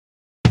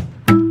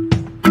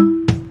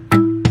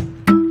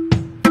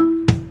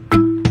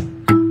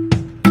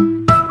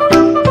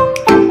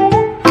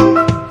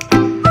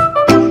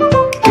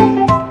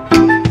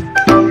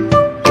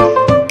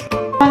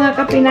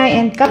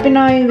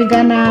KaPinay, we're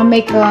gonna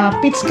make a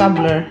pizza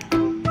cobbler.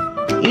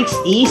 It's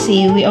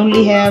easy. We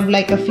only have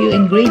like a few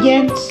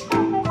ingredients.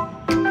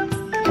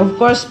 Of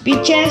course,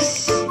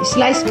 peaches,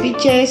 sliced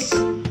peaches,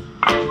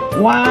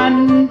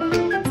 1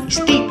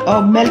 stick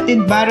of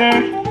melted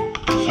butter,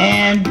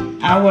 and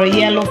our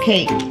yellow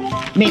cake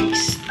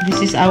mix.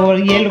 This is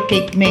our yellow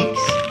cake mix.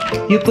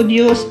 You could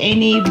use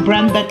any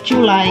brand that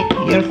you like,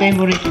 your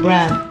favorite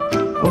brand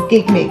of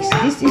cake mix.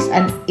 This is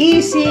an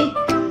easy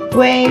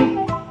way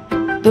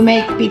to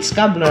make pizza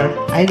cobbler.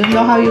 I don't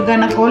know how you're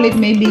gonna call it.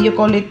 Maybe you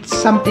call it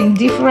something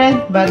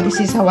different, but this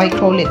is how I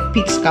call it,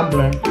 pizza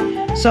cobbler.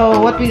 So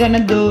what we're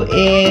gonna do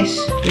is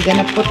we're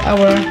gonna put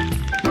our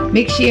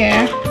mix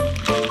here.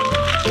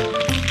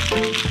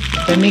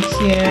 The mix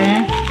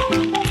here.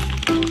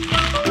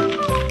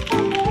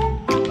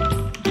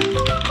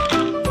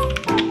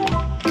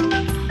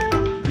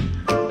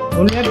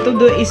 All we have to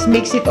do is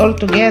mix it all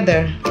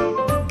together.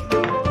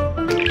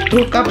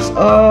 2 cans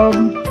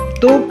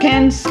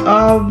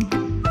of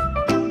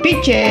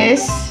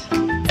peaches.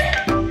 1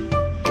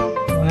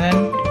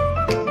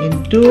 and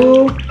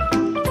 2.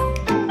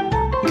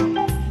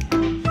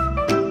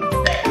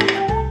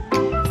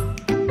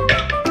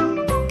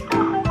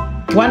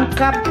 1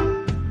 cup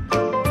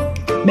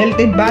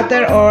melted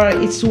butter, or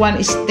it's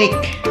 1 stick.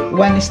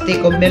 1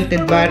 stick of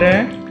melted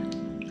butter.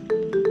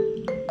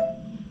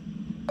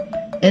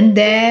 And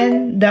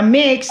then the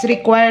mix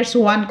requires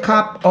 1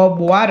 cup of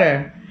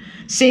water.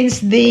 Since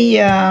the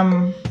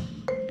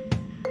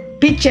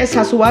peaches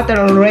has water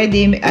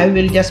already, I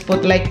will just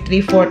put like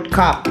 3/4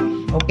 cup.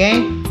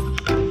 Okay?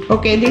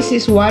 Okay, this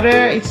is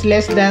water. It's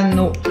less than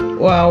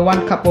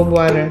 1 cup of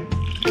water.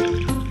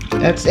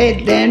 That's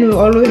it. Then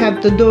all we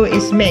have to do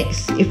is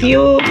mix. If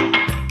you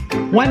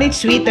want it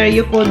sweeter,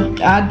 you could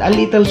add a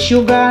little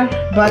sugar,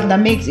 but the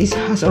mix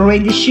has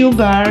already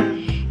sugar,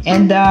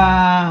 and the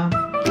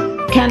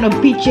can of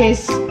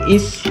peaches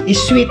is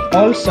sweet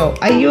also.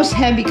 I use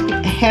heavy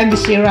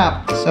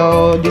syrup.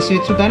 So this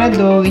is what we're gonna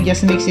do. We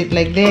just mix it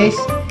like this,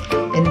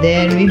 and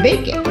then we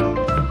bake it.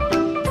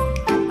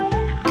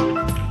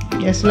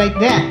 Just like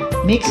that.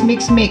 Mix,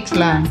 mix, mix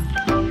lang.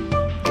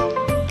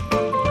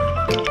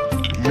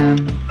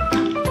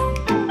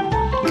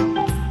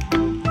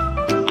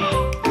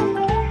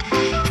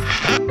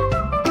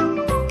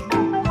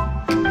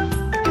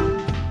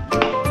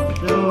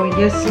 So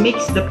just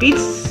mix the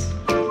pizza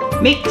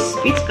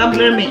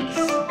cobbler mix.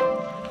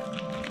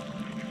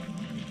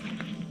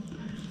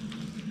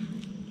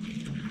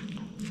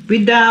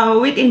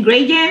 With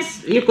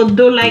ingredients, you could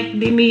do like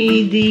the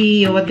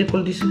what do you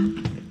call this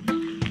one?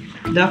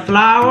 The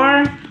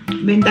flour,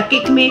 the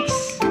cake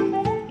mix,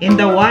 and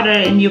the water,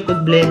 and you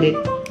could blend it.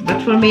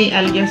 But for me,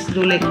 I'll just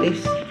do like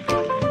this.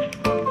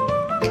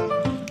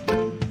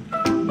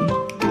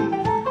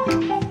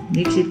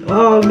 Mix it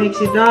all.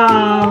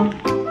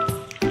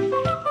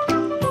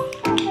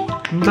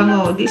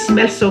 Bango, this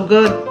smells so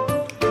good.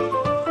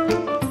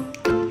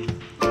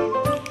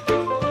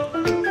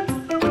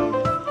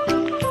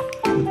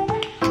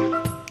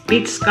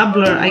 Pizza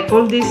cobbler. I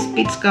call this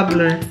pizza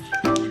cobbler.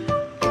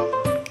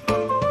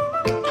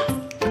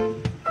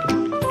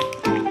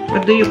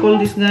 What do you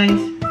call this, guys?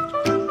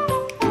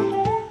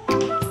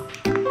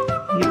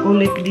 You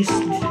call it this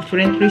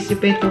different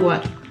recipe to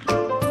what?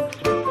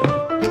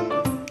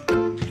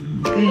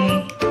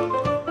 Okay.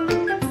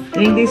 I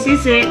think this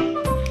is it.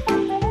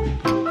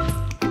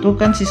 2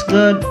 cans is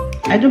good.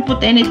 I don't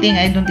put anything.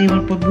 I don't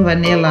even put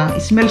vanilla.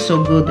 It smells so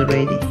good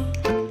already.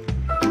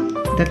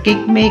 The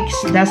cake mix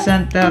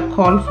doesn't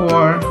call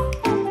for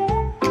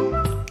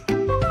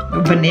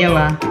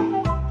vanilla.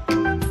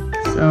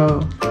 So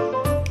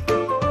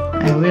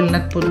I will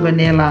not put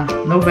vanilla.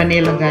 No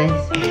vanilla, guys.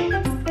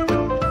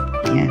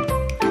 Yeah.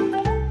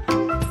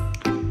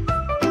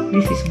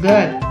 This is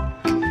good.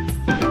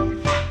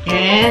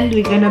 And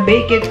we're gonna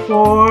bake it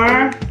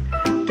for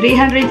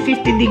 350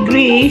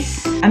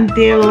 degrees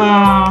until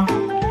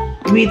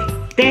we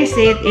test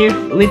it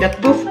with a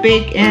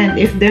toothpick, and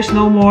if there's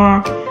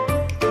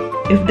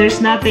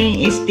nothing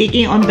is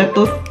sticking on the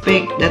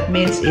toothpick, that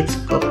means it's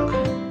cooked.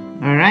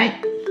 All right.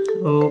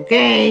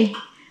 Okay.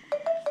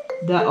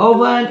 The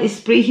oven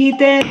is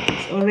preheated.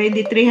 It's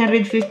already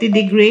 350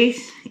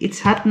 degrees.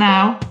 It's hot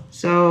now,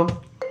 so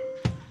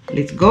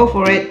let's go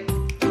for it.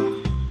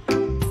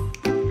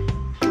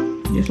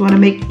 Just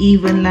wanna make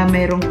even lang,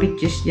 merong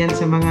peaches dyan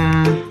sa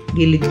mga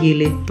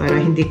gilid-gilid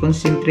para hindi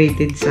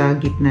concentrated sa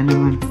gitna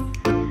naman.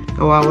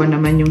 Kawawa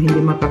naman yung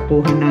hindi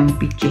makakuha ng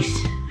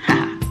peaches.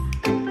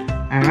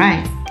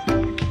 Alright.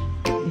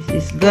 This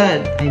is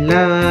good. I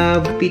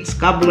love pizza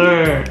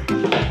cobbler.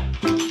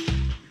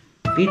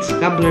 Pizza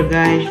cobbler,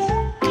 guys.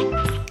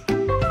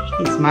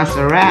 It's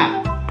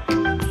masarap.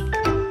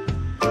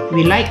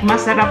 We like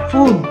masarap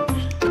food.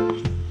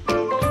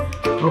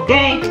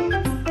 Okay.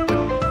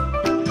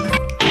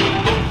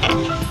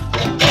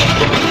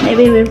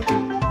 Maybe we're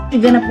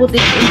gonna put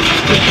it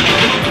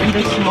in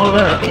the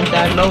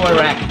lower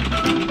rack.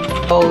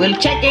 So we'll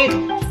check it.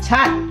 It's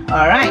hot.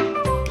 All right.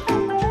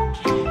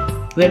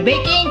 We're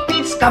baking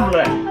pizza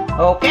cobbler.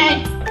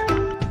 Okay.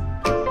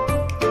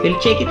 We'll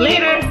check it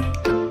later.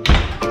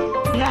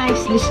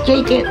 Guys, let's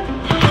check it.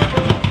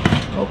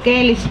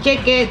 Okay, let's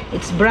check it.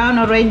 It's brown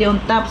already on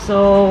top,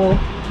 so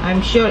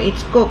I'm sure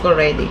it's cooked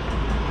already.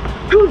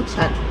 Ooh, it's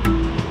hot.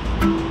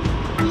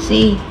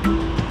 See?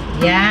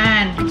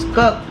 Yan, it's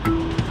cooked.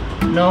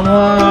 No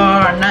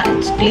more.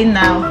 It's clean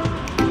now.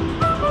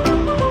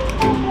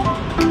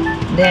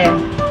 There,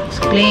 it's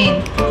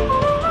clean.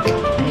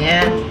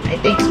 Ayan, I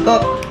think it's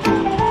cooked.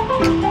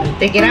 I'll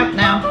take it out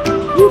now.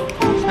 Woo,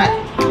 it's hot.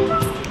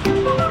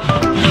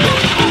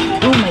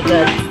 Oh my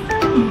god.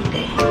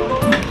 Okay.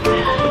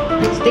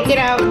 Let's take it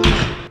out.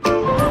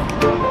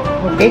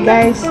 Okay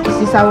guys, this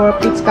is our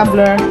pizza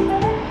cobbler.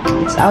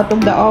 It's out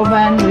of the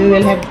oven. We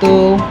will have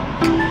to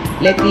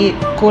let it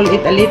cool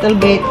it a little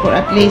bit for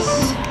at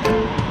least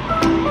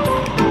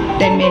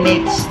 10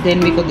 minutes. Then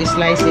we could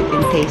slice it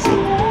and taste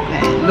it.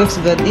 Looks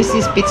good. This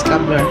is pizza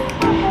cobbler.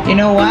 You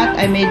know what?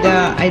 I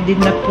did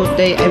not put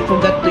I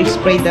forgot to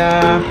spray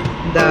the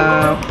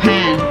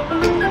pan.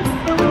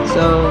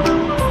 So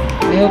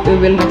I hope it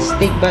will not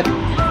stick, but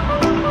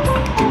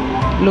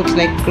looks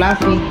like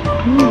fluffy.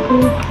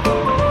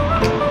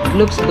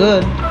 Looks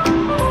good.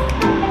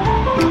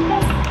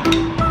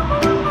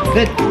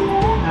 Good.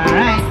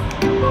 Alright.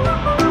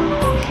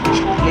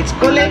 Let's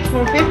cool it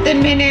for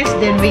 15 minutes,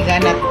 then we're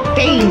gonna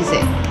taste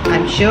it.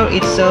 I'm sure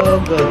it's so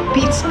good.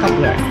 Pizza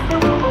cobbler.